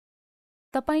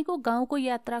तपाईको गाउँको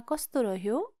यात्रा कस्तो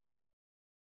रह्यो?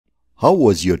 How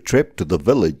was your trip to the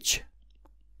village?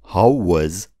 How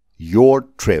was your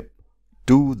trip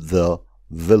to the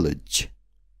village?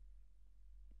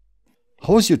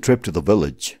 How was your trip to the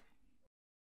village?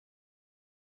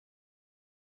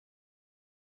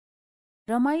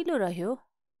 रमाइलो रह्यो।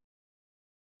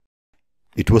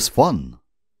 It was fun.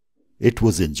 It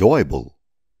was enjoyable.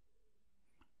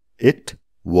 It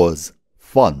was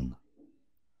fun.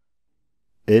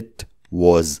 It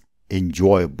was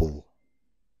enjoyable.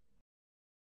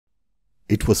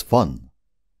 It was fun.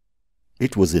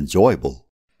 It was enjoyable.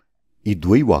 यी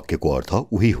दुई वाक्यको अर्थ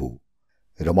उही हो।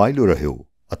 रमाइलो रह्यो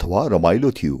अथवा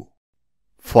रमाइलो थियो।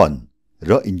 फन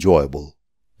र इन्जोयबल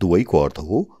दुवैको अर्थ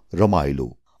हो रमाइलो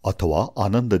अथवा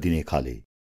आनन्द दिने खाले।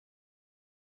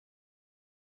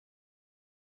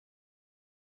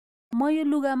 म यो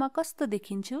लुगामा कस्तो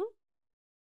देखिन्छु?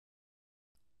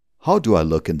 How do I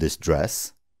look in this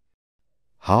dress?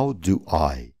 How do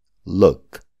I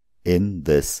look in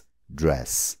this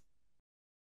dress?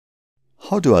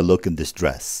 How do I look in this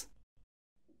dress?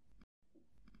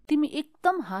 तिमी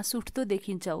एकदम हाँस उठ्दो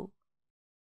देखिन्छौ।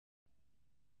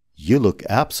 You look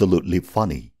absolutely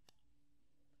funny.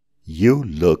 You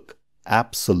look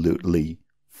absolutely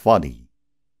funny.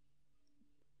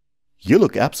 You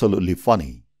look absolutely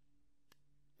funny.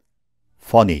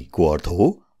 Funny को अर्थ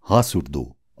हो हाँस उठ्दो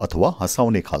अथवा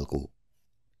हँसाउने खालको।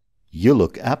 You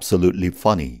look absolutely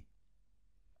funny.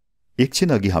 एकछिन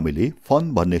अघि हामीले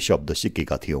फन भन्ने शब्द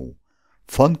सिकेका थियौं।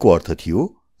 फन को अर्थ थियो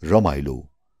रमाइलो,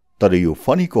 तर यो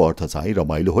फनी को अर्थ चाहिँ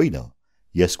रमाइलो होइन।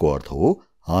 यसको अर्थ हो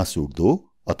हाँस उठ्दो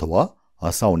अथवा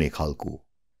हँसाउने खालको।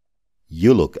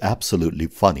 You look absolutely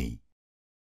funny.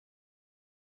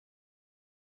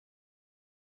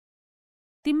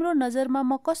 तिम्रो नजरमा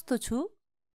म कस्तो छु?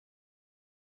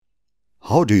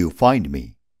 How do you find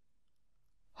me?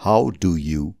 How do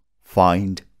you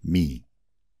find me?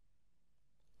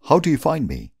 How do you find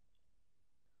me?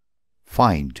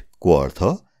 Find को अर्थ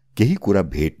केही कुरा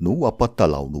भेट्नु वा पत्ता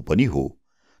लगाउनु पनि हो,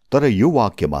 तर यो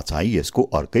वाक्यमा चाहिँ यसको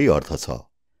अर्कै अर्थ छ।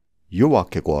 यो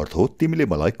वाक्यको अर्थ हो तिमीले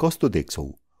मलाई कस्तो देख्छौ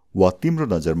वा तिम्रो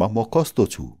नजरमा म कस्तो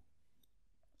छु।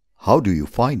 How do you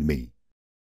find me?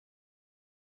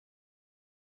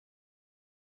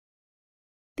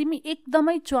 तिमी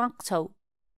एकदमै च्वाक छौ।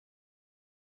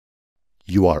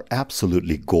 You are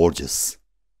absolutely gorgeous.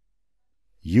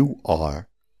 You are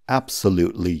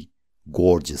absolutely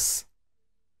gorgeous.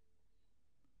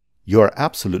 You are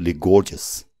absolutely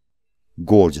gorgeous.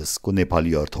 Gorgeous को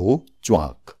नेपाली अर्थ हो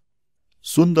च्वाक।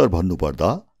 सुन्दर भन्नुपर्दा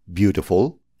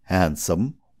ब्युटिफुल,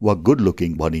 ह्यान्डसम वा गुड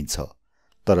लुकिङ भनिन्छ,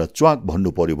 तर च्वाक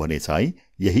भन्नु पर्यो भने चाहिँ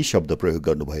यही शब्द प्रयोग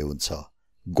गर्नुभयो हुन्छ।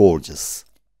 Gorgeous.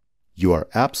 You are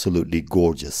absolutely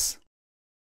gorgeous.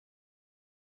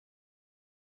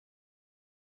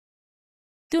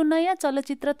 त्यो नयाँ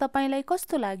चलचित्र तपाईलाई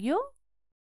कस्तो लाग्यो?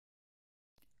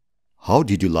 How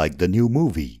did you like the new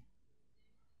movie?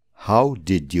 How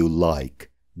did you like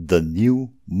the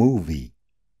new movie?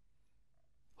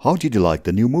 How did you like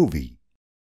the new movie?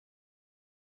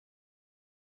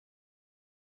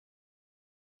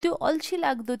 त्यो अल्छी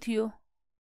लाग्दो थियो।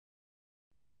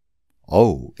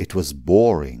 Oh, it was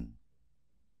boring.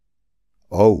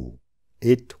 Oh,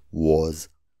 it was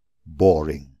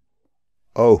boring.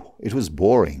 Oh, it was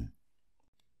boring.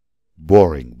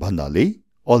 Boring भन्नाले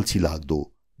अल्छी लाग्दो,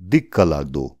 दिक्क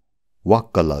लाग्दो,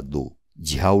 वाक्क लाग्दो,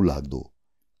 झ्याउ लाग्दो।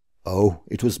 Oh,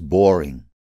 it was boring.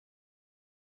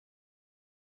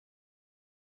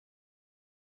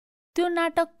 त्यो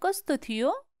नाटक कस्तो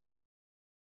थियो?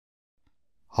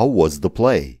 How was the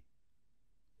play?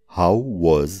 How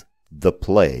was the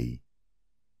play?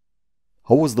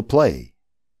 How was the play?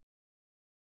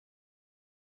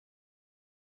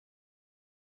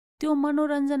 त्यो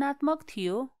मनोरञ्जनात्मक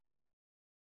थियो।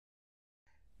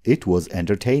 It was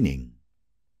entertaining.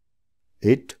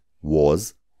 It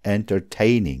was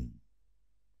entertaining.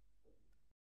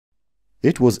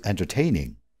 It was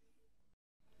entertaining.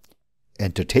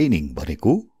 Entertaining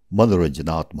भनेको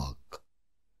मनोरञ्जनात्मक।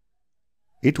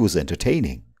 It was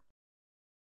entertaining.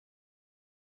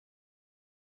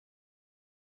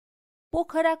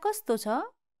 पोखरा कस्तो छ?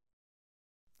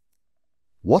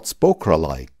 What's Pokhara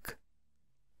like?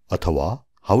 अथवा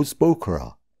how's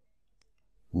Pokhara?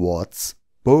 What's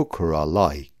Pokhara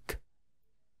like?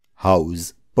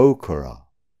 How's Pokhara?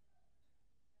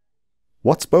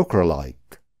 What's Pokhara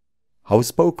like?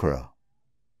 How's Pokhara?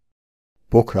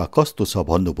 Pokhara कस्तो छ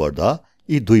भन्नुपर्दा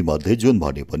यी दुई मध्ये जुन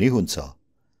भने पनि हुन्छ।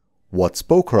 What's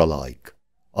Pokhara like?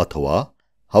 अथवा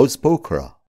how's Pokhara?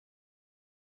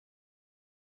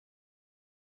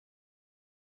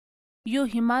 यो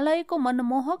हिमालयको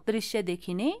मनमोहक दृश्य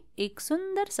देखिने एक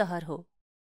सुन्दर सहर हो।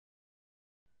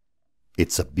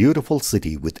 It's a beautiful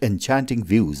city with enchanting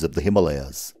views of the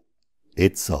Himalayas.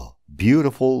 It's a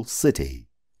beautiful city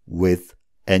with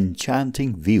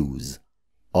enchanting views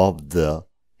of the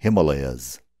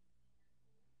Himalayas.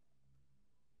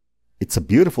 It's a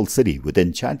beautiful city with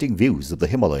enchanting views of the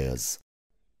Himalayas.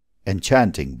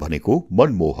 Enchanting भनेको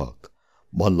मनमोहक,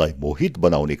 मनलाई मोहित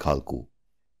बनाउने खालको.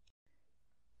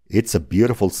 It's a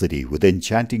beautiful city with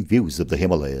enchanting views of the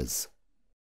Himalayas.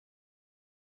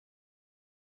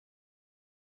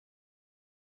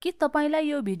 के तपाईलाई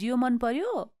यो video मन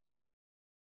पर्यो?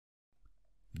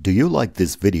 Do you like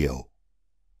this video?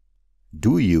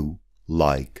 Do you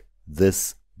like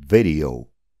this video?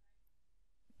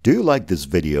 Do you like this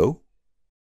video?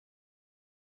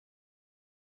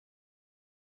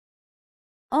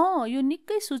 यो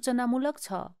निकै सूचनामूलक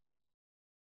छ.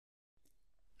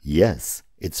 Yes,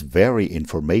 it's very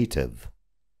informative.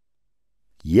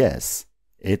 Yes,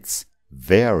 it's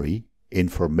very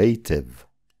informative.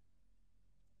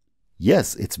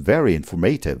 Yes, it's very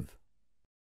informative.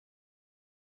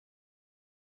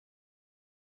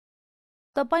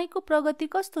 तपाईको प्रगति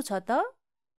कस्तो छ त?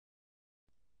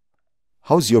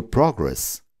 How's your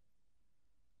progress?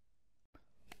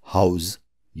 How's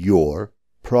your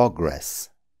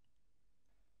progress?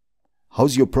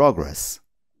 How's your progress?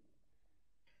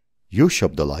 यो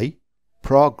शब्दलाई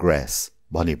progress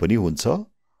भने पनि हुन्छ,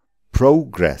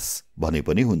 progress भने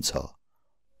पनि हुन्छ.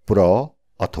 Pro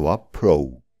अथवा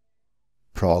pro.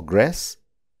 Progress,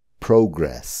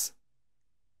 progress.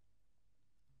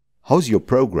 How's your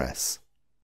progress?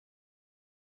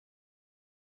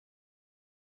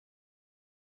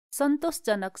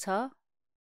 सन्तोषजनक छ.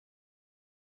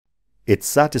 It's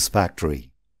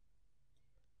satisfactory.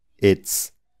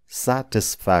 It's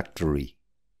satisfactory.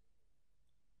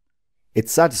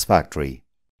 It's satisfactory.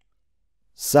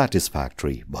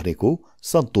 Satisfactory भनेको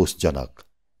सन्तोषजनक.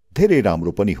 धेरै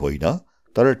राम्रो पनि होइन,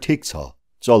 तर ठिक छ,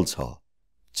 चल्छ,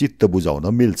 चित्त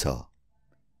बुझाउन मिल्छ.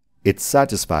 It's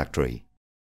satisfactory.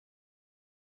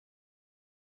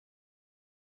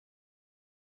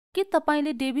 के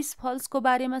तपाईले डेभिस फल्सको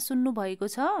बारेमा सुन्नु भएको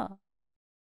छ?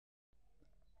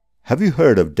 Have you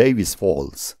heard of Davis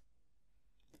Falls?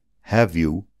 Have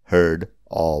you heard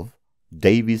of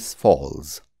Davis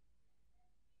Falls?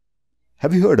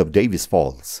 Have you heard of Davis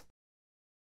Falls?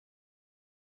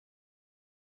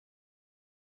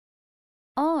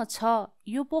 छ.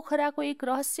 यो पोखराको एक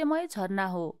रहस्यमय झरना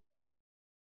हो.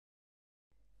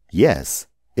 Yes,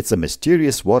 it's a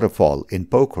mysterious waterfall in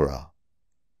Pokhara.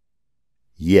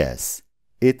 Yes,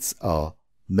 it's a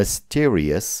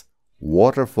mysterious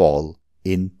waterfall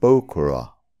in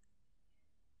Pokhara.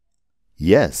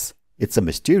 Yes, it's a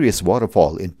mysterious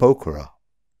waterfall in Pokhara.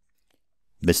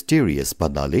 Mysterious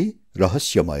भन्नाले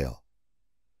रहस्यमय.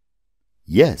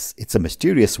 Yes, it's a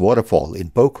mysterious waterfall in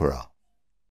Pokhara.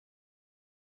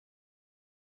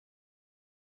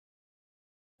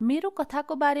 मेरो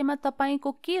कथाको बारेमा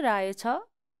तपाईको के राय छ?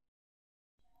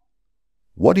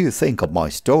 What do you think of my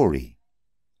story?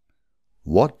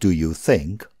 What do you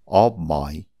think of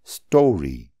my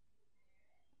story?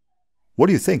 What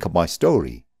do you think of my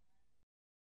story?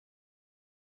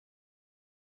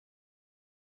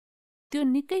 त्यो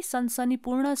निकै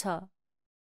सनसनीपूर्ण छ.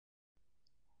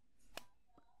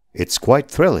 It's quite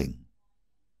thrilling.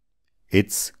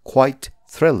 It's quite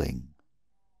thrilling.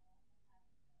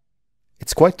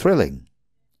 It's quite thrilling.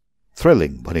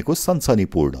 Thrilling भनेको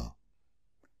सनसनीपूर्ण.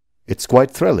 It's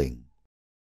quite thrilling.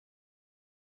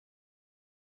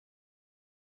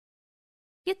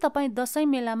 के तपाई दशैं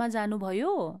मेलामा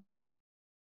जानुभयो?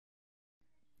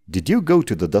 Did you go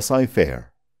to the Dasai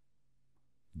fair?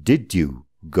 Did you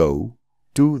go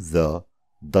to the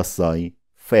Dasai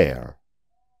fair?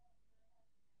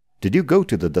 Did you go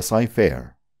to the Dasai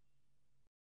fair?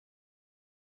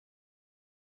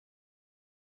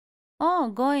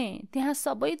 गएँ. त्यहाँ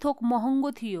सबै थोक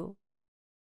महँगो थियो.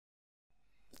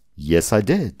 Yes, I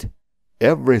did.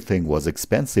 Everything was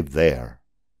expensive there.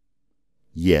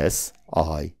 Yes,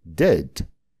 I did.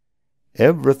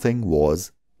 Everything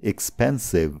was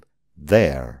expensive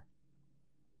there.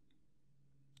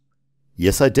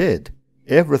 Yes, I did.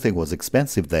 Everything was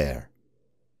expensive there.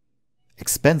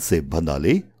 Expensive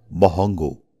भन्नाले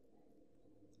महँगो.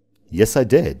 Yes, I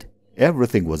did.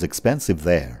 Everything was expensive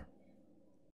there.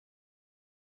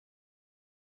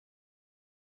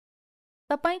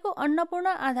 तपाईको अन्नपूर्ण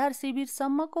आधार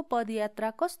शिविरसम्मको पदयात्रा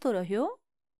कस्तो रह्यो?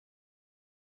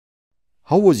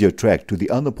 How was your trek to the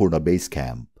Annapurna base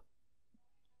camp?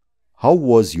 How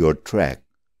was your trek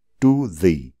to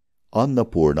the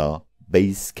Annapurna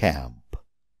base camp?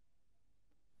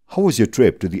 How was your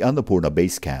trip to the Annapurna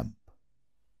base camp?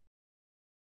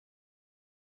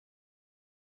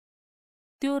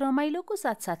 त्यो रमाइलोको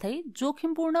साथसाथै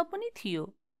जोखिमपूर्ण पनि थियो।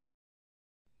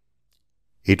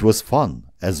 It was fun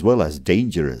as well as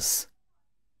dangerous.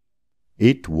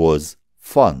 It was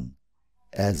fun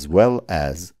as well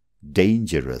as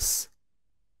dangerous.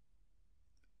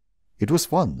 It was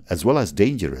fun as well as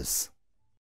dangerous.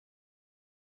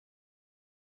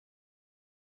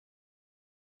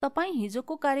 तपाई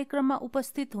हिजोको कार्यक्रममा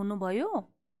उपस्थित हुनुभयो?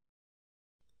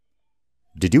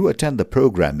 Did you attend the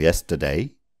program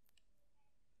yesterday?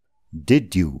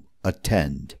 Did you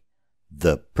attend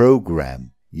the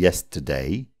program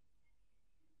yesterday?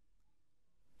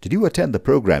 Did you attend the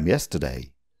program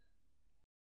yesterday?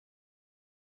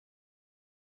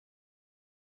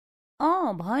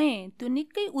 भएँ, त्यो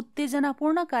निकै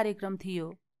उत्तेजनापूर्ण कार्यक्रम थियो।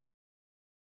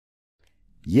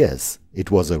 Yes,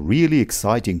 it was a really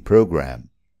exciting program.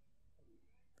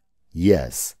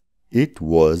 Yes, it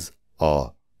was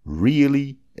a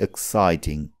really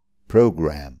exciting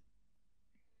program.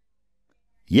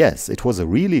 Yes, it was a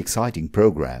really exciting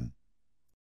program.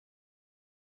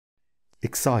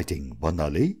 Exciting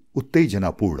भन्नाले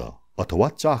उत्तेजनापूर्ण अथवा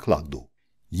चाखलाग्दो।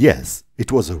 Yes,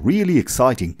 it was a really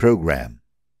exciting program.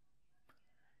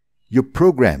 यो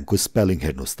programme को स्पेलिङ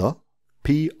हेर्नुस् त,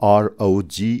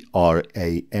 PROGRAMME।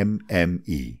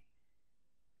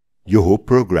 यो हो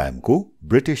programme को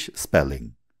ब्रिटिश स्पेलिङ।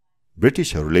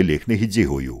 ब्रिटिशहरूले लेख्ने हिज्जे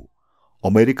हो यो।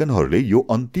 अमेरिकनहरूले यो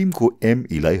अन्तिमको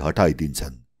ME लाई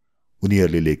हटाइदिन्छन्।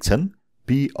 उनीहरूले लेख्छन्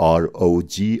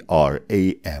PROGRAM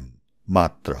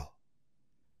मात्र।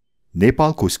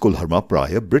 नेपालको स्कुलहरूमा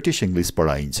प्राय ब्रिटिश इंग्लिश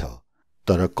पढाइन्छ,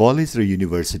 तर कलेज र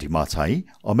युनिभर्सिटीमा चाहिँ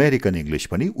अमेरिकन इंग्लिश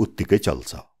पनि उत्तिकै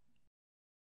चल्छ।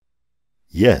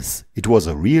 Yes, it was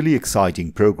a really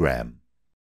exciting program.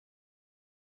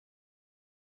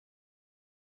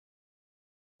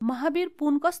 Mahavir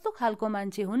पुन कस्तो खालको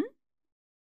मान्छे हुन्?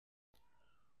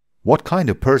 What kind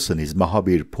of person is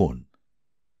Mahabir Pun?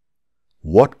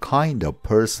 What kind of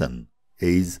person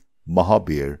is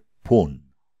Mahabir Pun?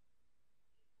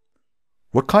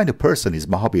 What kind of person is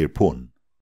Mahabir Pun?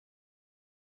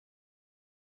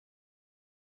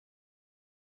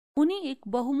 उनी एक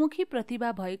बहुमुखी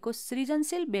प्रतिभा भएको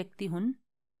सृजनशील व्यक्ति हुन्।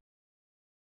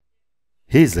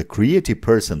 He is a creative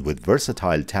person with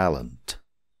versatile talent.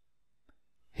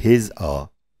 He is a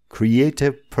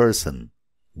creative person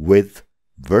with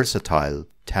versatile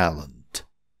talent.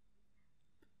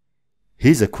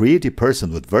 He is a creative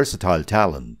person with versatile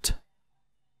talent.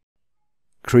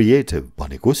 Creative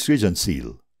भनेको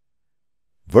सृजनशील,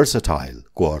 versatile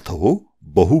को अर्थ हो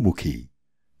बहुमुखी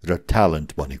र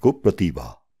talent भनेको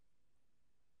प्रतिभा।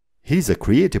 He is a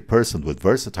creative person with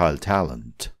versatile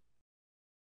talent.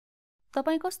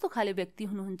 तपाई कस्तो खाले व्यक्ति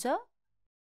हुनुहुन्छ?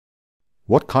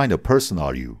 What kind of person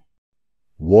are you?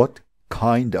 What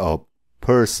kind of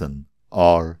person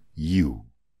are you?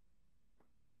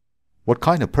 What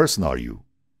kind of person are you?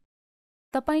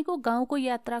 तपाईको गाउँको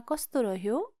यात्रा कस्तो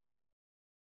रह्यो?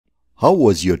 How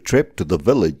was your trip to the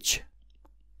village?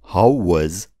 How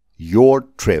was your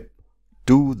trip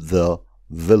to the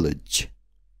village?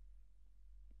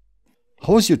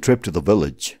 How was your trip to the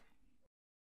village?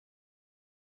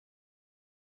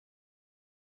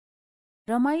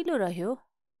 रमाइलो रह्यो।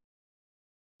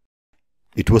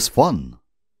 It was fun.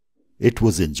 It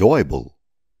was enjoyable.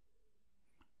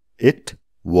 It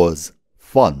was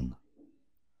fun.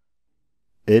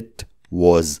 It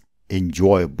was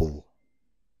enjoyable.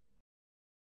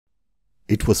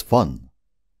 It was fun.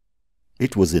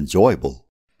 It was enjoyable.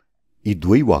 यी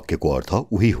दुई वाक्यको अर्थ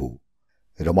उही हो,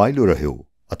 रमाइलो रह्यो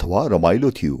अथवा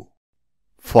रमाइलो थियो।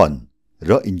 फन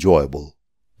र इन्जोयबल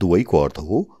दुवैको अर्थ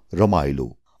हो रमाइलो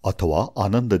अथवा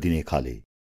आनन्द दिने खाले।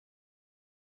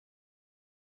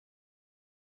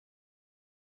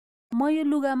 म यो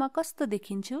लुगामा कस्तो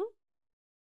देखिन्छु?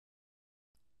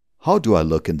 How do I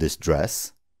look in this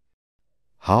dress?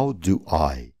 How do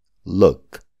I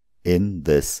look in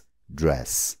this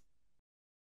dress?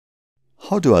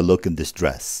 How do I look in this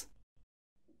dress?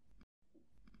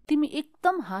 तिमी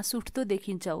एकदम हाँस उठ्दो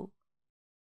देखिन्छौ।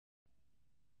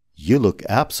 You look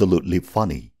absolutely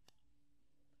funny.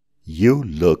 You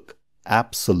look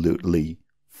absolutely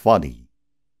funny.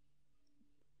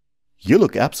 You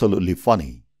look absolutely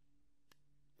funny.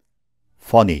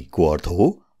 Funny को अर्थ हो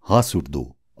हाँस उठ्दो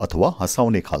अथवा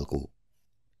हँसाउने खालको।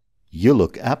 You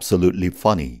look absolutely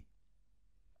funny.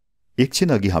 एकछिन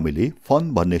अघि हामीले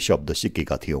फन भन्ने शब्द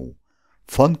सिकेका थियौं।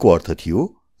 फन को अर्थ थियो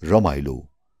रमाइलो,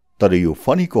 तर यो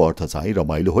फनी को अर्थ चाहिँ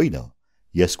रमाइलो होइन।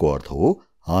 यसको अर्थ हो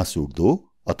हाँस उठ्दो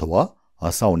अथवा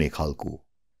हँसाउने खालको।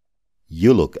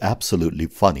 You look absolutely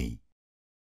funny.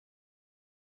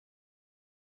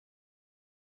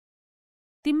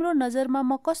 तिम्रो नजरमा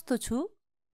म कस्तो छु?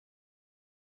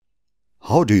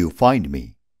 How do you find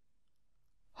me?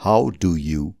 How do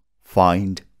you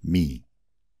find me?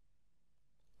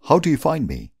 How do you find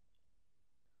me?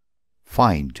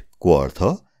 Find को अर्थ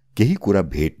केही कुरा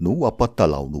भेट्नु वा पत्ता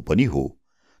लाउनु पनि हो,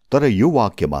 तर यो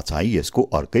वाक्यमा चाहिँ यसको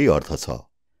अर्कै अर्थ छ।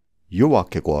 यो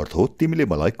वाक्यको अर्थ हो तिमीले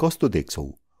मलाई कस्तो देख्छौ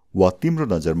वा तिम्रो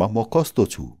नजरमा म कस्तो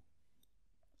छु।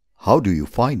 How do you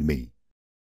find me?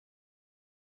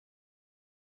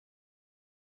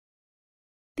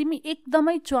 तिमी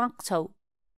एकदमै च्वाक छौ।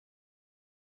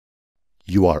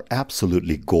 You are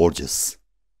absolutely gorgeous.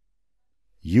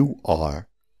 You are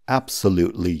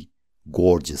absolutely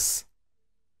gorgeous.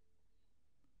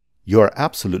 You are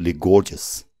absolutely gorgeous.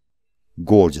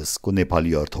 Gorgeous को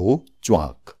नेपाली अर्थ हो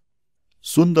च्वाक।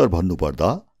 सुन्दर भन्नुपर्दा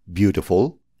ब्युटिफुल,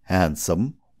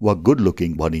 ह्यान्डसम वा गुड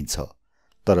लुकिङ भनिन्छ,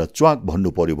 तर च्वाक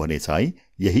भन्नु पर्यो भने चाहिँ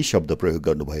यही शब्द प्रयोग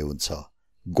गर्नुभयो हुन्छ,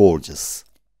 gorgeous.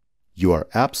 You are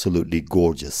absolutely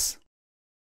gorgeous.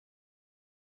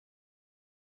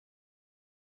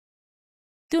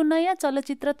 त्यो नयाँ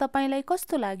चलचित्र तपाईलाई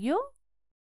कस्तो लाग्यो?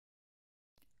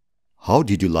 How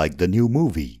did you like the new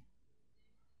movie?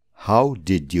 How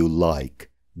did you like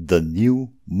the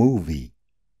new movie?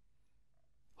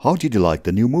 How did you like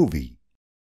the new movie?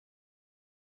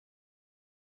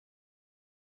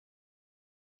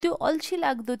 त्यो अल्छी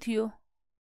लाग्दो थियो।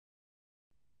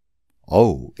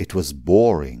 Oh, it was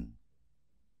boring.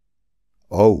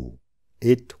 Oh,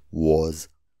 it was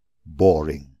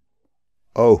boring.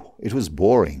 Oh, it was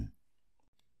boring.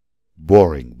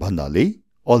 Boring भन्नाले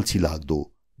अल्छी लाग्दो,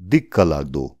 दिक्क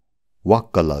लाग्दो,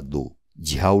 वाक्क लाग्दो,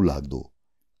 झ्याउ लाग्दो।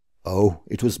 Oh,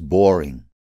 it was boring.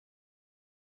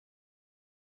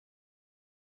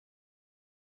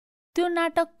 त्यो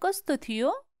नाटक कस्तो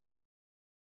थियो?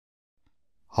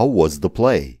 How was the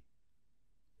play?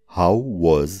 How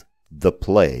was the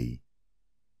play?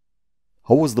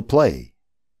 How was the play?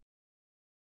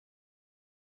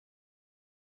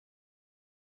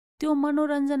 त्यो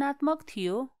मनोरञ्जनात्मक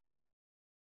थियो।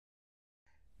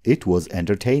 It was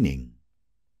entertaining.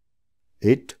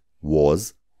 It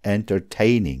was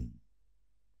entertaining.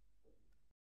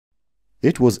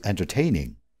 It was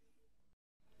entertaining.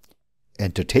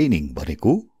 Entertaining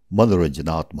भनेको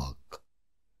मनोरञ्जनात्मक।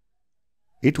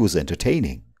 It was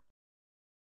entertaining.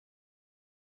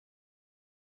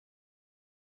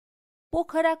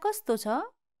 पोखरा कस्तो छ?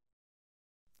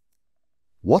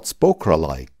 What's Pokhara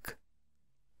like?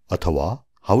 अथवा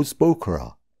how's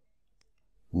Pokhara?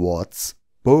 What's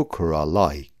Pokhara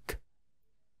like?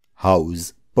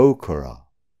 How's Pokhara?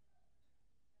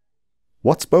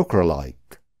 What's Pokhara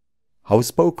like?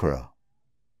 How's Pokhara?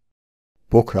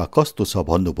 Pokhara कस्तो छ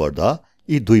भन्नुपर्दा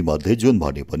यी दुई मध्ये जुन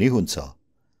भने पनि हुन्छ।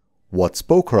 What's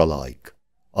Pokhara like?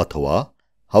 अथवा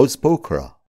how's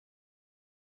Pokhara?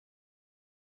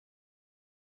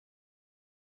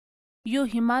 यो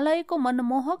हिमालयको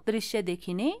मनमोहक दृश्य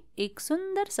देखिने एक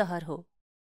सुन्दर सहर हो।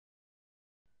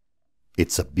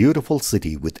 It's a beautiful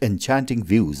city with enchanting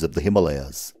views of the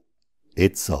Himalayas.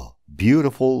 It's a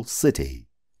beautiful city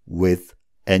with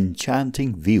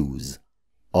enchanting views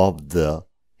of the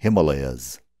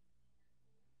Himalayas.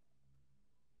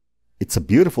 It's a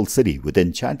beautiful city with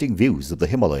enchanting views of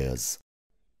the Himalayas.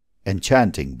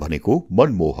 Enchanting भनेको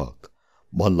मनमोहक,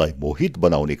 मनलाई मोहित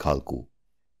बनाउने खालको।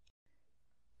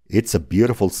 It's a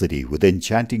beautiful city with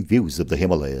enchanting views of the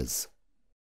Himalayas.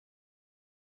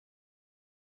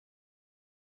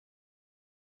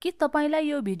 के तपाईलाई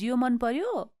यो video मन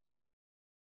पर्यो?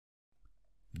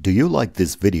 Do you like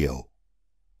this video?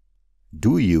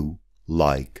 Do you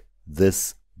like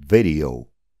this video?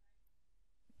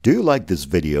 Do you like this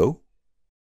video?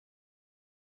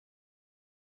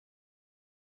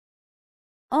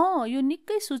 यो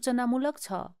निकै सूचनामूलक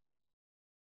छ।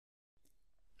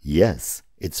 Yes,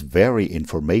 it's very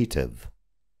informative.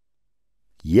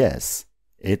 Yes,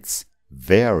 it's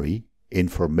very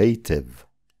informative.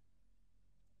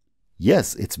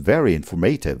 Yes, it's very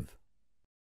informative.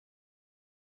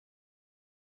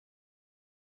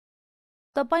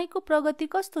 तपाईको प्रगति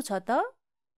कस्तो छ त?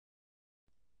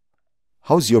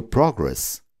 How's your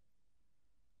progress?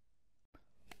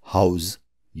 How's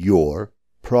your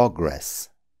progress?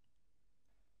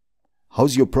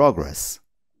 How's your progress?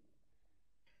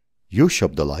 यो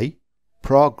शब्दलाई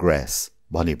progress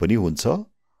भने पनि हुन्छ,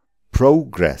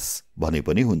 progress भने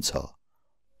पनि हुन्छ,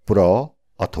 pro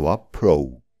अथवा pro.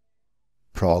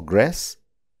 Progress,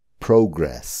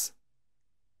 progress.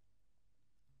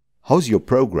 How's your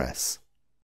progress?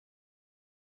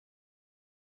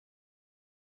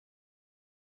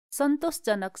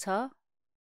 सन्तोषजनक छ।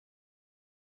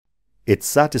 It's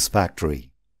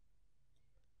satisfactory.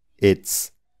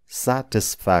 It's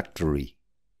satisfactory.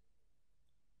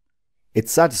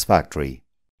 It's satisfactory.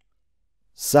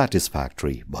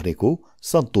 Satisfactory भनेको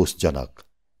सन्तोषजनक,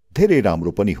 धेरै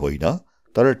राम्रो पनि होइन,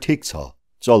 तर ठिक छ,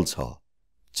 चल्छ,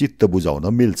 चित्त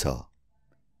बुझाउन मिल्छ.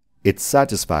 It's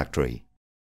satisfactory.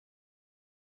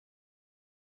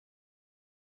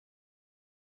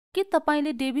 के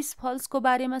तपाईले डेभिस फल्सको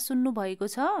बारेमा सुन्नु भएको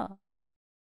छ?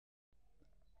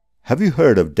 Have you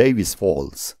heard of Davis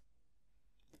Falls?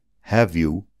 Have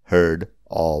you heard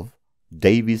of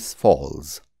Davis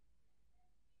Falls?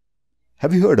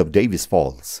 Have you heard of Davis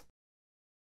Falls?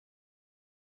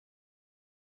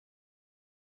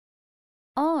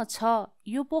 छ,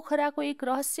 यो पोखराको एक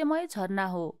रहस्यमय झरना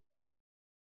हो.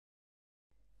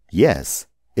 Yes,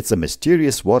 it's a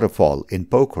mysterious waterfall in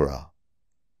Pokhara.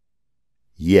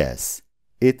 Yes,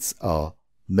 it's a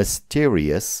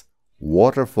mysterious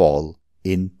waterfall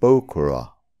in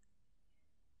Pokhara.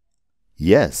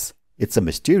 Yes, it's a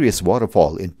mysterious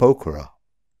waterfall in Pokhara.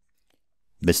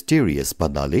 Mysterious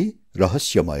भन्नाले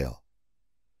रहस्यमय.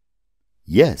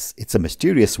 Yes, it's a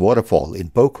mysterious waterfall in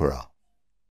Pokhara.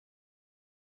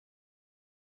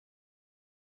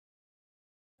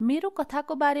 मेरो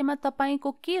कथाको बारेमा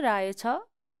तपाईको के राय छ?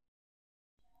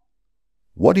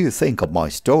 What do you think of my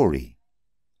story?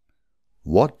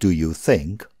 What do you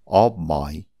think of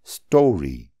my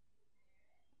story?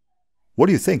 What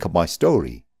do you think of my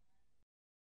story?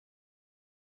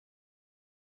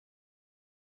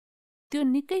 त्यो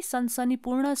निकै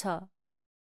सनसनीपूर्ण छ.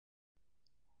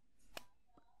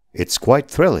 It's quite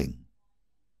thrilling.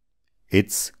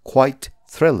 It's quite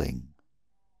thrilling.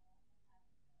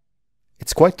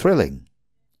 It's quite thrilling.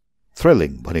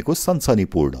 Thrilling भनेको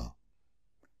सनसनीपूर्ण.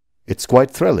 It's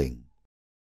quite thrilling.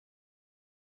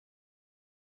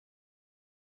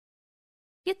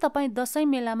 के तपाई दशैं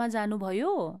मेलामा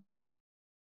जानुभयो?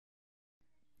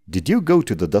 Did you go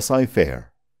to the Dasai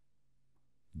fair?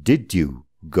 Did you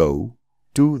go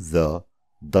to the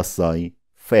Dasai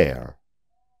fair?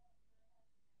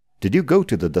 Did you go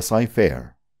to the Dasai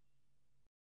fair?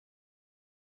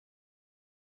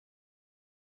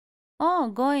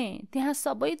 गएँ. त्यहाँ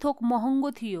सबै थोक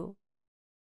महँगो थियो.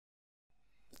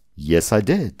 Yes, I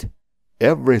did.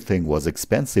 Everything was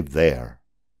expensive there.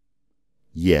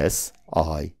 Yes,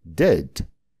 I did.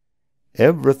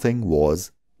 Everything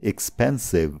was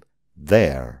expensive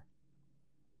there.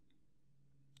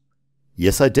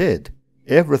 Yes, I did.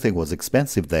 Everything was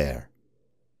expensive there.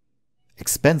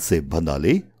 Expensive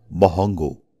भन्नाले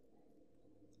महँगो.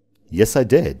 Yes, I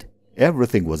did.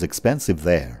 Everything was expensive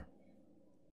there.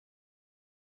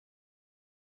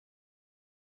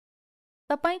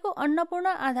 तपाईको अन्नपूर्ण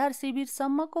आधार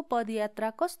शिविरसम्मको पदयात्रा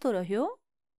कस्तो रह्यो?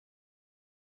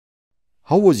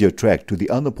 How was your trek to the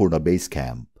Annapurna base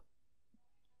camp?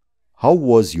 How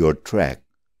was your trek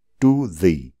to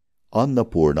the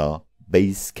Annapurna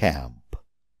base camp?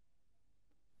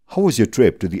 How was your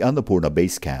trip to the Annapurna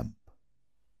base camp?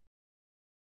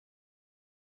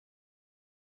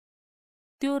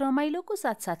 त्यो रमाइलोको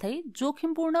साथसाथै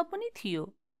जोखिमपूर्ण पनि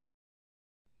थियो.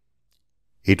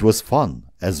 It was fun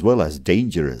as well as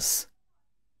dangerous.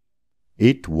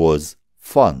 It was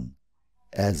fun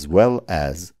as well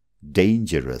as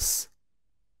dangerous.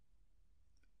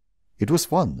 It was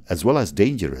fun as well as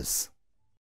dangerous.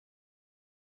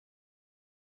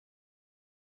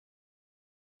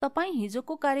 तपाई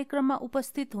हिजोको कार्यक्रममा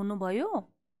उपस्थित हुनुभयो?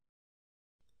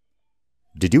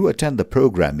 Did you attend the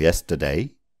program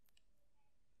yesterday?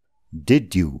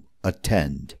 Did you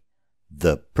attend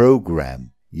the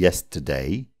program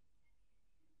yesterday?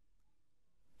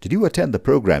 Did you attend the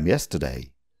program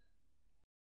yesterday?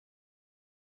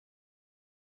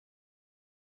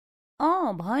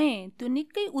 भएँ. त्यो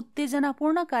निकै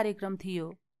उत्तेजनापूर्ण कार्यक्रम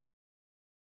थियो.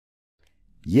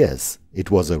 Yes,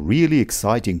 it was a really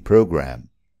exciting program.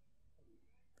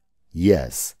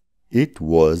 Yes, it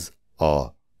was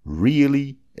a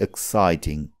really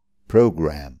exciting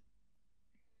program.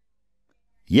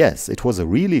 Yes, it was a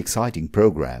really exciting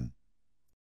program.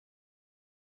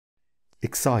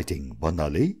 Exciting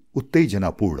भन्नाले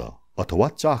उत्तेजनापूर्ण अथवा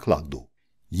चाखलाग्दो.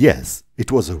 Yes,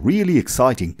 it was a really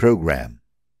exciting program.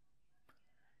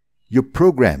 यो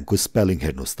programme को स्पेलिङ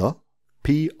हेर्नुस् त.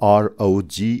 PROGRAMME.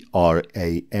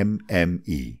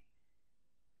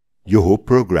 यो हो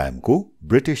programme को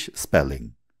ब्रिटिश स्पेलिङ.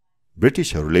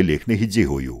 ब्रिटिशहरूले लेख्ने हिज्जे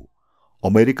हो यो.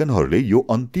 अमेरिकनहरूले यो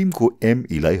अन्तिमको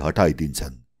ME लाई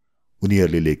हटाइदिन्छन्.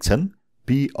 उनीहरूले लेख्छन्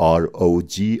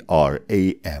PROGRAM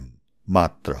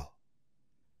मात्र.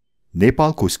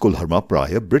 नेपालको स्कुलहरूमा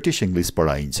प्राय ब्रिटिश इङ्ग्लिश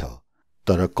पढाइन्छ,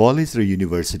 तर कलेज र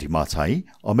युनिभर्सिटीमा चाहिँ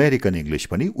अमेरिकन इङ्ग्लिश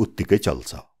पनि उत्तिकै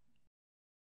चल्छ.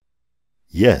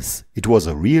 Yes, it was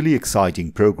a really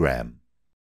exciting program.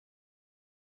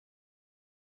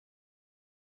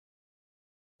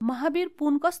 Mahavir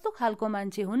पुन कस्तो खालको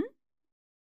मान्छे हुन्?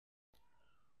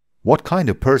 What kind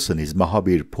of person is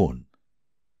Mahabir Pun?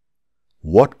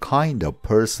 What kind of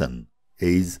person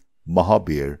is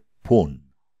Mahabir Pun?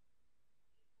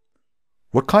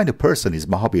 What kind of person is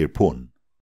Mahabir Pun?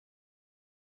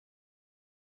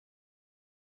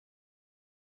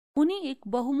 उनी एक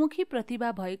बहुमुखी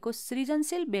प्रतिभा भएको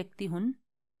सृजनशील व्यक्ति हुन्।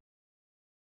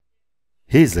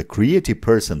 He is a creative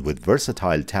person with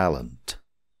versatile talent.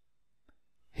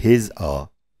 He is a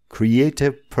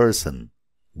creative person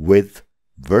with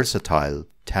versatile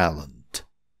talent.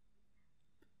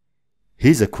 He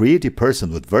is a creative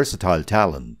person with versatile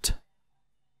talent.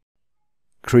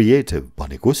 Creative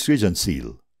भनेको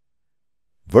सृजनशील,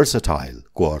 versatile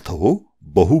को अर्थ हो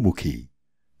बहुमुखी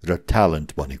र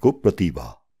talent भनेको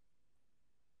प्रतिभा.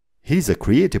 He is a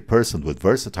creative person with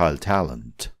versatile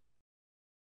talent.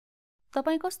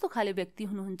 तपाई कस्तो खाले व्यक्ति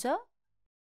हुनुहुन्छ?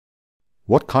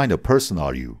 What kind of person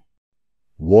are you?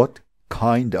 What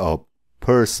kind of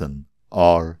person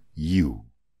are you?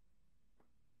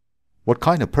 What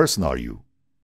kind of person are you?